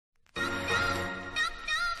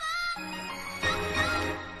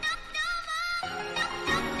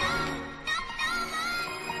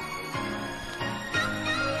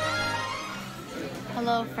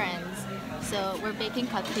Hello friends. So we're baking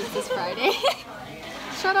cupcakes this Friday.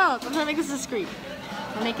 Shut up! I'm trying to make this discreet.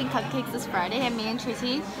 We're making cupcakes this Friday, and me and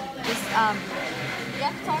Tracy just You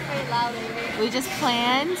have to talk very loudly. we just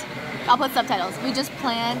planned. I'll put subtitles. We just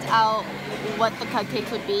planned out what the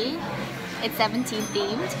cupcakes would be. It's 17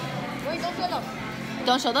 themed. Wait, don't show them.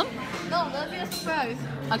 Don't show them? No, that'll be a surprise.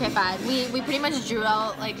 Okay, fine. We pretty much drew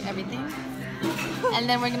out like everything, and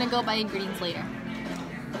then we're gonna go buy ingredients later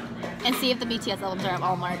and see if the BTS albums are at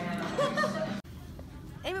Walmart.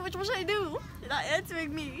 Amy, what should I do? You're not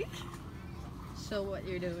answering me. So what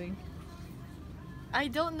you're doing? I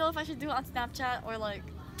don't know if I should do it on Snapchat or like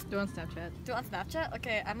Do on Snapchat. do it on Snapchat.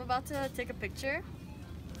 Okay, I'm about to take a picture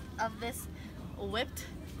of this whipped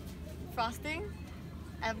frosting.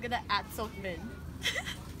 I'm gonna add Soakmin.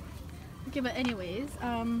 Okay, but anyways,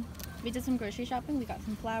 we did some grocery shopping. We got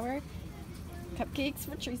some flour, cupcakes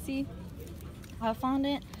for Tracy,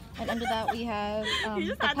 fondant, and under that we have You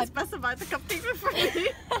just had to specify the cupcake before me.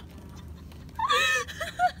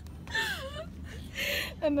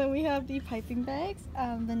 and then we have the piping bags,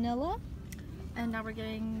 vanilla, and now we're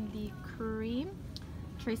getting the cream.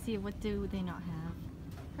 Tracy, what do they not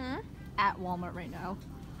have at Walmart right now?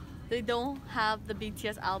 They don't have the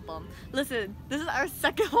BTS album. Listen, this is our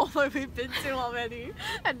second Walmart we've been to already,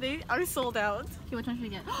 and they are sold out. Okay, which one should we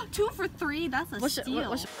get? 2 for $3. That's a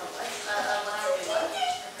steal.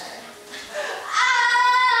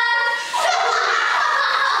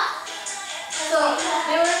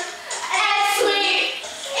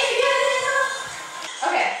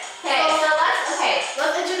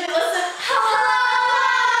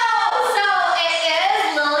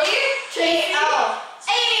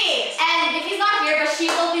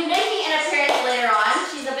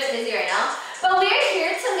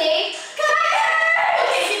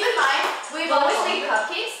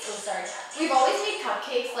 We've always made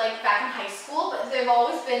cupcakes like back in high school, but they've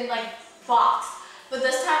always been like boxed. But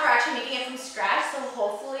this time we're actually making it from scratch, so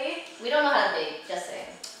hopefully We don't know how to bake, just saying.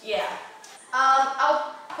 yeah.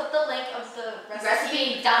 I'll put the link of the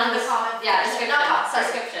Recipe down in the comment. yeah, description. Not sorry,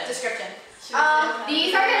 Description. Description.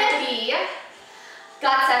 These are gonna be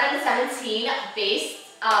GOT7 and Seventeen based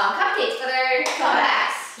cupcakes for their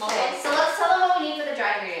comebacks. Okay, so let's tell them what we need for the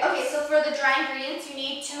dry ingredients. Okay, so for the dry ingredients, you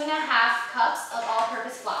need 2.5 cups of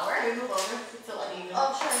all-purpose flour. Can we move over to let you know?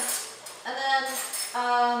 Oh, sure. And then,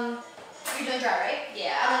 you're doing dry, right?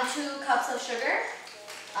 Yeah. And then 2 cups of sugar.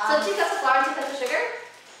 So 2 cups of flour and 2 cups of sugar?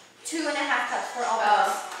 2.5 cups for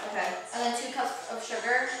all-purpose. Okay. And then 2 cups of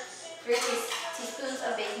sugar, 3 teaspoons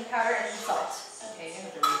of baking powder, and salt. Okay, you're gonna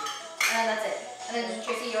have to read. And then that's it. And then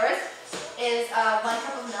Tracy, yours is 1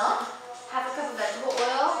 cup of milk, 1/2 cup of vegetable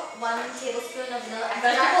oil, 1 tablespoon of vanilla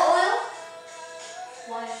extract. Vegetable oil?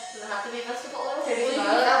 Why? Does it have to be vegetable oil?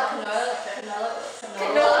 Canola.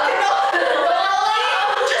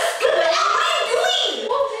 Just what are you doing?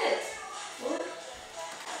 What is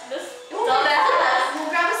this? Dumbass. We'll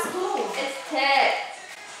grab a spoon. It's thick.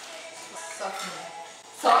 Soften.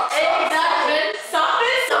 Exactly.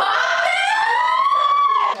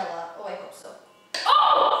 Vanilla. Oh, I hope so.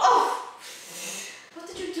 Oh! What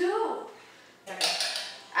did you do? Okay.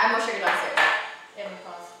 I have more sugar downstairs. Yeah, we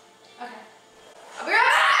pause. Okay. I'll be right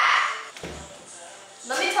back!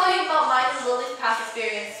 Let me tell you about mine and Lily's past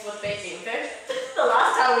experience with baking, okay? The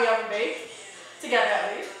last time we ever baked. Together,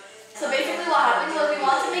 at least. So basically what happened was we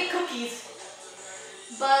wanted to make cookies.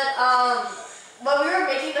 But, when we were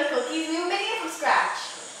making the cookies, we were making it from scratch.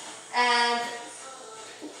 And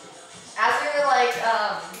as we were like,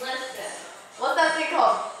 Listen. what's that thing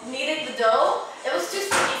called? Kneading the dough? It was too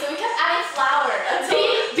sticky, so we kept adding flour until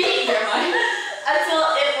until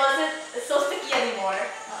it wasn't so sticky anymore.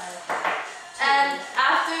 And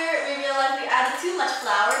after we realized we added too much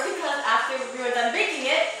flour because after we were done baking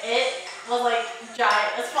it, it was like dry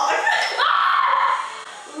as fuck.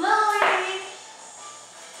 Lily!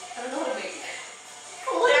 I don't know how to bake.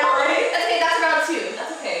 Clearly. Okay, that's round 2.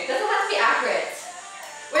 That's okay. Doesn't have to be accurate.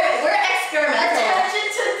 We're experimental. Attention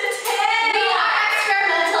to detail! We are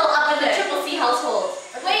experimental up in the Triple C household.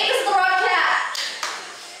 Okay. Wait, this is the wrong cat.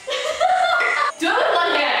 Do it with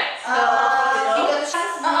one hand.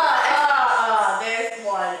 There's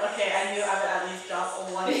one. Okay, I knew I would at least drop a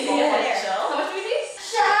one Yeah. shell. How much do we need?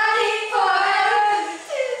 Shining forever.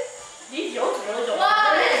 These yolks really don't work.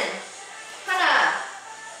 1. Hannah.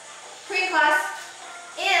 Pre class.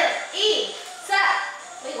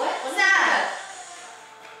 Wait, what? What's Sa. that?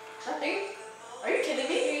 Nothing. Are you kidding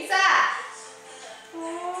me? Sa. 4.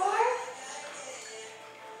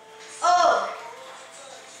 Oh.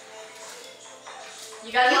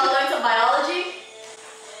 You guys want to learn some biology?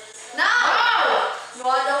 No! You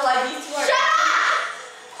want to know why these two are? Shut up!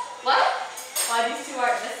 What? Why these two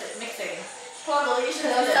are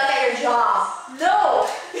Because you suck at your job. No!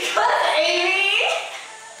 Because Amy!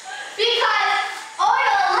 Because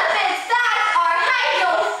oil, lipids, fats are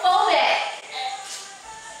hydrophobic.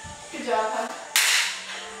 Good job, huh?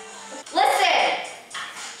 Listen,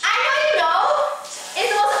 I know you know it's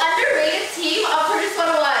the most underrated team of Produce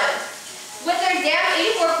 101. With their damn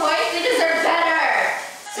 84 points, they deserve better.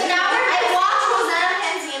 So now I watched Rosanna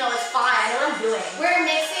Panzino, it's fine, I know what I'm doing. We're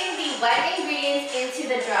mixing the wet ingredients into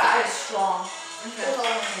the dry. That is strong. Okay. I'm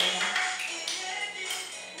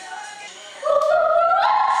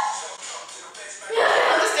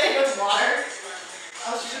just getting with water.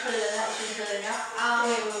 Oh, she should put it in now. She should put it in now.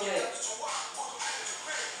 Wait.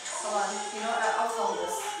 Hold on. You know what? I'll film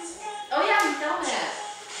this. Oh yeah, I'm filming it.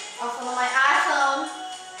 I'll film on my iPhone.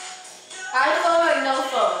 iPhone or no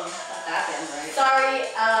phone? Not that damn right. Sorry,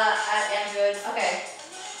 at Android. Okay.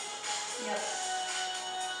 Yep.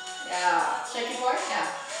 Yeah. Shaky board? Yeah.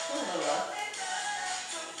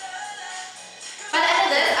 By the end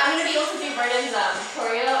of this, I'm gonna be able to do Verdon's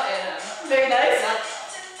choreo and Very nice.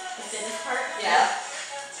 the fitness part. Yeah.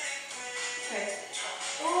 Okay.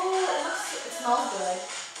 Oh, it smells good.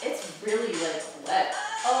 It's really like wet.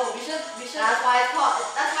 Oh, we should. That's why it's hot.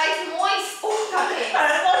 That's why it's moist. Cupcakes.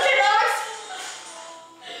 Okay, Alex.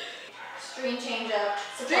 Stream change up.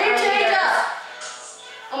 Dream change up.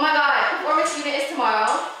 Oh my god, performance unit is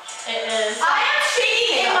tomorrow. It is. I am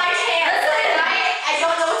shaking in my hands. Listen, I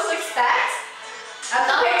don't know what to expect. The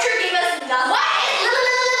picture gave us nothing. What is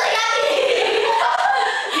yummy?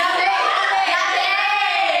 Yummy.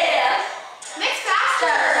 Mix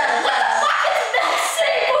faster. What the fuck is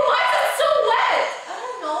mixing? Why is it so wet? I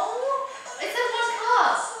don't know. It says 1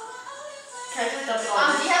 cup. Can I just dump it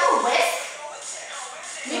on? Do you have a whisk?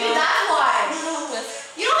 Maybe that's why. I don't know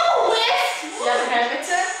whisk. You don't have a whisk? You have a hand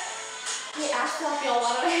mixer? Hey, ask to help you a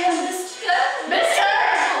lot of hand mixer. Mixer!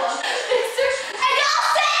 Mixer. And y'all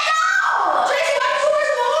said no! Tracy, why pour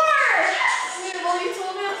more? Wait, well, you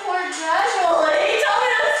told me to pour gradually. You told me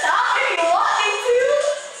to stop if you want me to.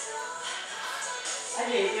 I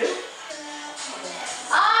hate you.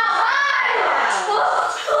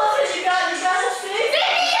 Close it, you got a six. Vicky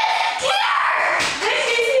is here!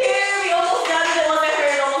 Vicky's here. We almost got it. It wasn't her.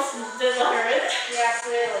 It almost didn't hurt. Yeah,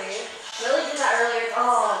 clearly. Lily did that earlier.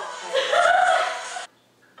 Oh.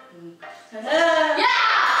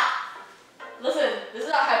 Yeah! Listen, this is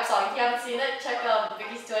our hype song. If you haven't seen it, check out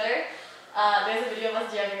Vicky's Twitter. There's a video of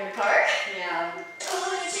us jamming in the car. Yeah.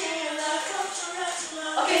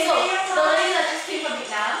 Okay, so the lady that just came from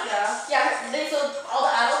Vietnam. Yeah. Yeah. So all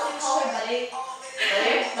the adults they call her Buddy.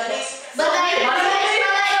 Buddy. But then, So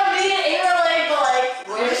me and Amy were like, but like,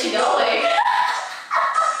 where is she going?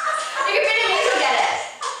 If you're Vietnamese, you'll get it.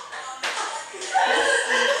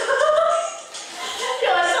 Yo,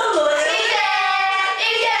 I'm so loyal.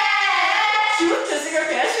 Asian! She was pissing her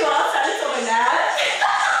pants. She went outside and told my dad.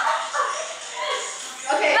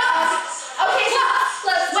 Okay. Okay, so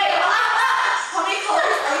let's wait. How many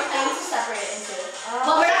colors are we planning to separate it into?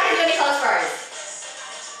 Well, we're not gonna do any colors first.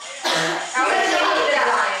 Are we gonna do either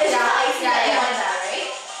one? It's Yeah. the icing Yeah, that you yeah. wanted that, right?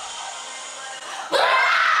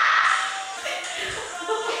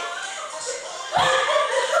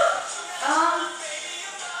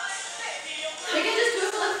 We can just do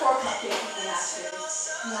it for like 4 cupcakes if we have to. You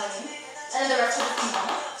know what I mean? And then the rest will just come on.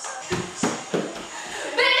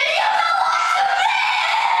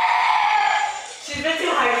 She's been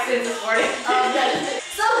too hyped since this morning.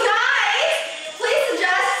 So guys, please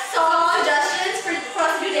suggest song suggestions for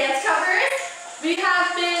us to do dance covers. We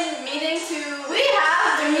have been meaning to. We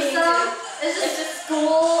have We do need some. to. It's just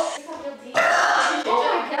School. Oh my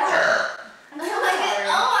god.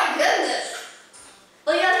 Oh my goodness.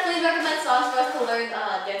 Well, you guys please recommend songs for us to learn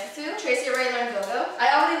dances to. Tracy already learned go-go. I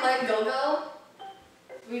already learned go-go.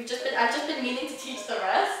 I've just been meaning to teach the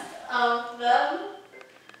rest of them.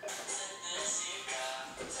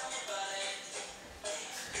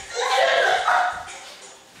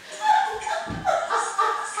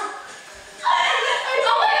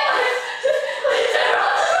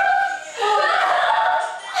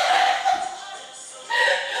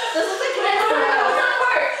 This looks like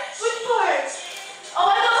Which part? Oh, I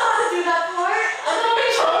don't know how to do that part. I don't know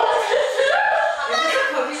which one. Is this a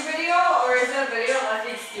cooking video or is it a video of us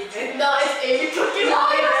being stupid? No, it's Amy cooking. No,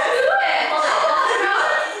 you don't do it. Hold on.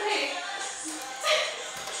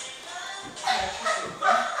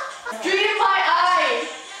 Stream my eye.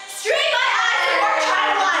 Stream my eyes and work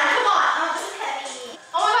trying one. Come on.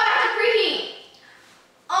 Oh my god, I have to preheat.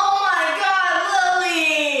 Oh my God,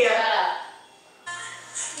 Lily.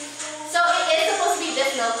 So it is supposed to be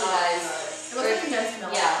this milky, guys. It looks like condensed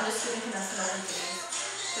milk. Yeah. I'm just putting condensed milk into these.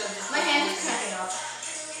 My hand is cramping up.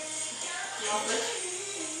 You want to switch?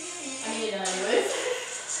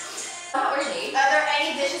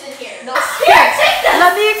 dishes in here. No. Here,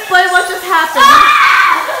 let me explain what just happened.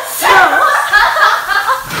 So,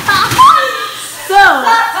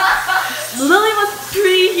 Lily was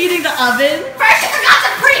preheating the oven. First, she forgot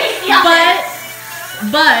to preheat the oven.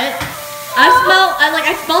 But I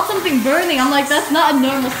smelled something burning. I'm like, that's not a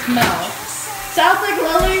normal smell. Sounds like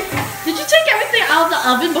Lily. Did you take everything out of the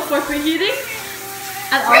oven before preheating?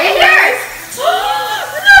 Right here. No!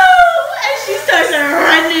 And she starts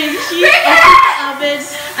running. She opens the oven,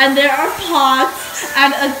 and there are pots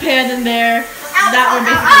and a pan in there that were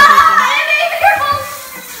basically baking.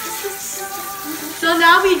 So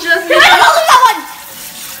now we just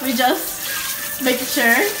making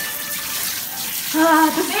sure.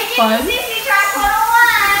 This is fun.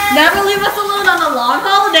 Never leave us alone on a long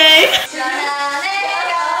holiday.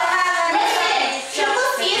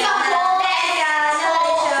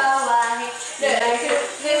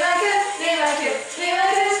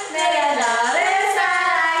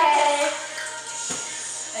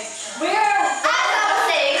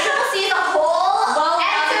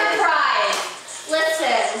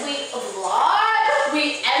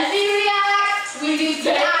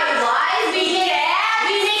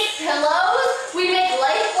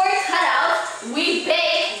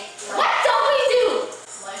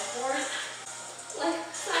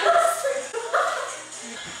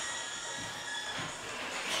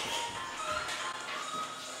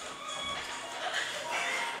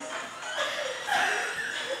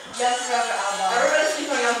 Everybody's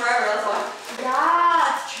sleeping on forever, that's why.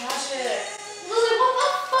 Yeah, it's tragic. Lily, what the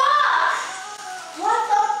fuck? What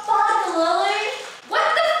the fuck, Lily? What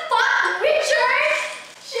the fuck, Richard?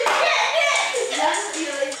 She can't get That's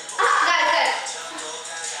really. Guys.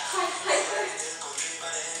 Piper.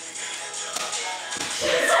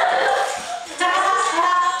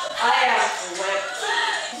 I am whipped.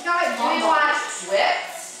 Do you want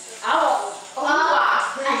whipped?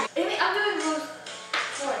 Amy, I'm doing rose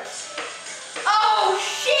quartz. Oh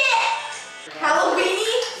shit!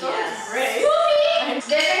 Halloweeny? Yes. Spooky!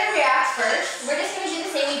 They're gonna react first. We're just gonna do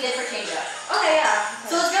the same we did for change up. Okay, yeah.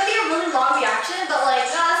 So it's gonna be a really long reaction, but like,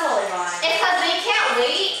 no, that's totally fine. It's because they can't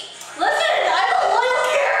wait. Listen, I'm a loyal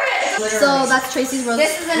carrot! So that's Tracy's rose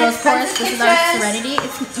This is an chorus. expensive This is our picture. Serenity.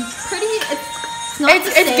 It's pretty. It's not It's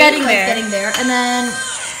the same, getting but there. It's getting there. And then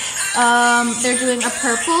they're doing a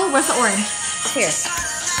purple. Where's the orange? Here.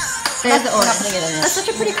 There's the We're orange. not putting it in That's such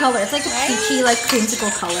a pretty color. It's like a peachy, like creamsicle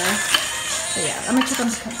color. So yeah, I'm gonna check on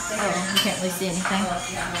the color. Oh, you can't really see anything.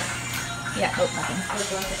 Yeah. Oh, nothing.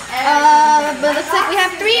 But it looks like we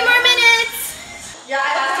have 3 more minutes. Yeah, I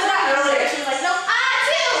asked her that earlier. She was like, no. 2,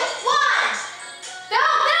 1!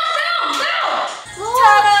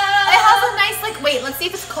 Boom! It has a nice wait. Let's see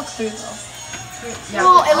if it's cooked through though. Yeah,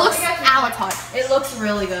 Oh, it looks hot. It looks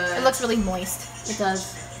really good. It looks really moist. It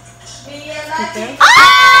does. Yes! there.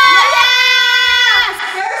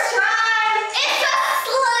 First try! It's a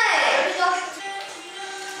slay!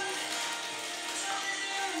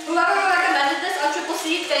 Whoever recommended this on Triple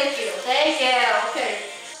C, thank you. Thank you. Okay.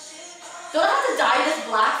 Don't I have to dye this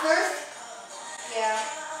black first? Yeah.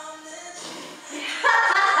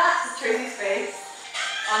 Tracy's face.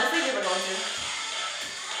 Honestly, we were going to.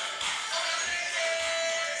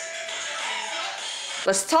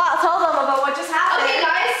 Let's tell them about what just happened. Okay,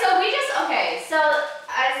 guys, so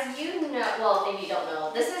as you know, well, maybe you don't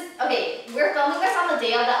know, this is, okay, we're filming this on the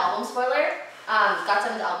day of the album spoiler,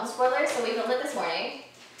 GOT7's album spoiler, so we filmed it this morning.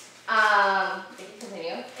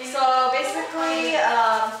 Continue. So basically,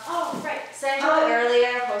 Oh, right. Sanjoy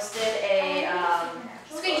earlier posted a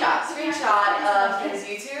screenshot of his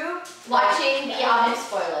YouTube Watching the album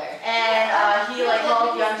spoiler. and he like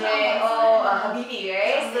called Yeonjae, Habibi,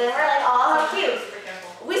 right? So they were like, oh, how cute.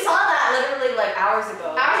 We saw that literally like hours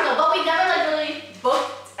ago. But we never like really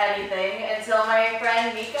Booked anything until my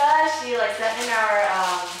friend Mika, she like sent in our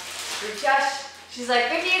group chat. She's like,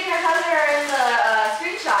 Vicky and her cousin are in the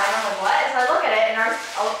screenshot. And I'm like, what? So I look at it and our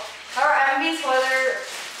MV spoiler,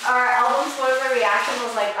 our album spoiler reaction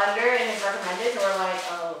was like under in his recommended. So we're like,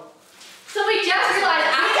 oh. So we just realized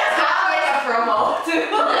We after just got like a promo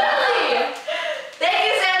too. Literally! Thank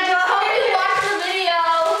you, Sanjoy. How did you watch the video?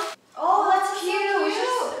 Oh, that's cute.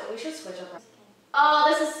 We should switch up. Oh,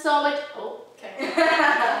 this is so much. Oh, okay. See,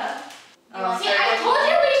 Sorry, I told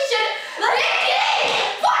you we should.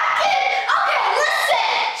 Vicky! Fucking! Okay,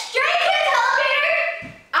 listen! Stray Kids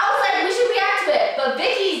Elevator! I was like, we should react to it. But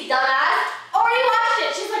Vicky's dumbass already watched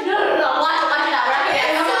it. She's like, no. Watch it out. We're not gonna get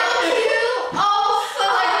it. I'm like,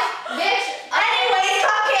 bitch. Anyways,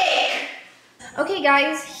 cupcake! Okay,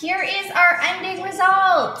 guys, here is our ending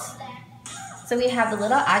result. So we have the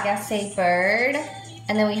little Agase bird,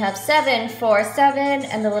 and then we have 747,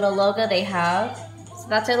 and the little logo they have. So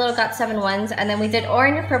That's our little GOT7 ones. And then we did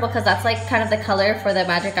orange and purple because that's like kind of the color for the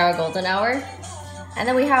Magic Hour Golden Hour. And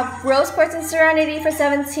then we have Rose Quartz and Serenity for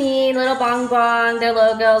 17, Little Bong Bong, their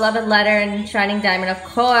logo, Love and Letter, and Shining Diamond, of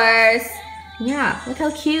course. Yeah, look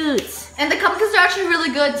how cute. And the cupcakes are actually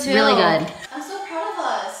really good too. Really good. I'm so proud of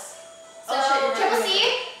us. So, Oh, shit, Triple C,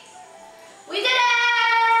 we did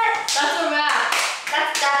it! That's a wrap.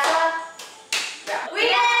 That's a... We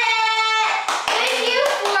did it! Thank you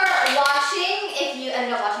for watching, if you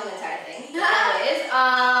ended up watching the entire thing. Anyways,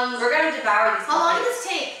 We're gonna devour these. how long did cupcakes. this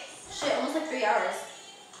take? Shit, almost like 3 hours.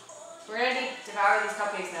 We're gonna devour these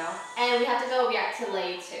cupcakes now. And we have to go react to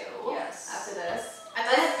Lay too. Yes. After this. I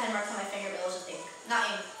thought I had pen marks on my finger, but it was just ink. Not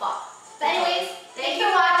ink. Fuck. But anyways, thank you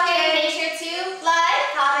for watching. Make sure to like,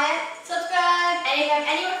 comment, subscribe. And if you have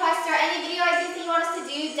any requests or any video ideas that you want us to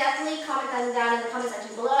do, definitely comment them down in the comment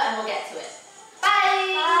section below and we'll get to it.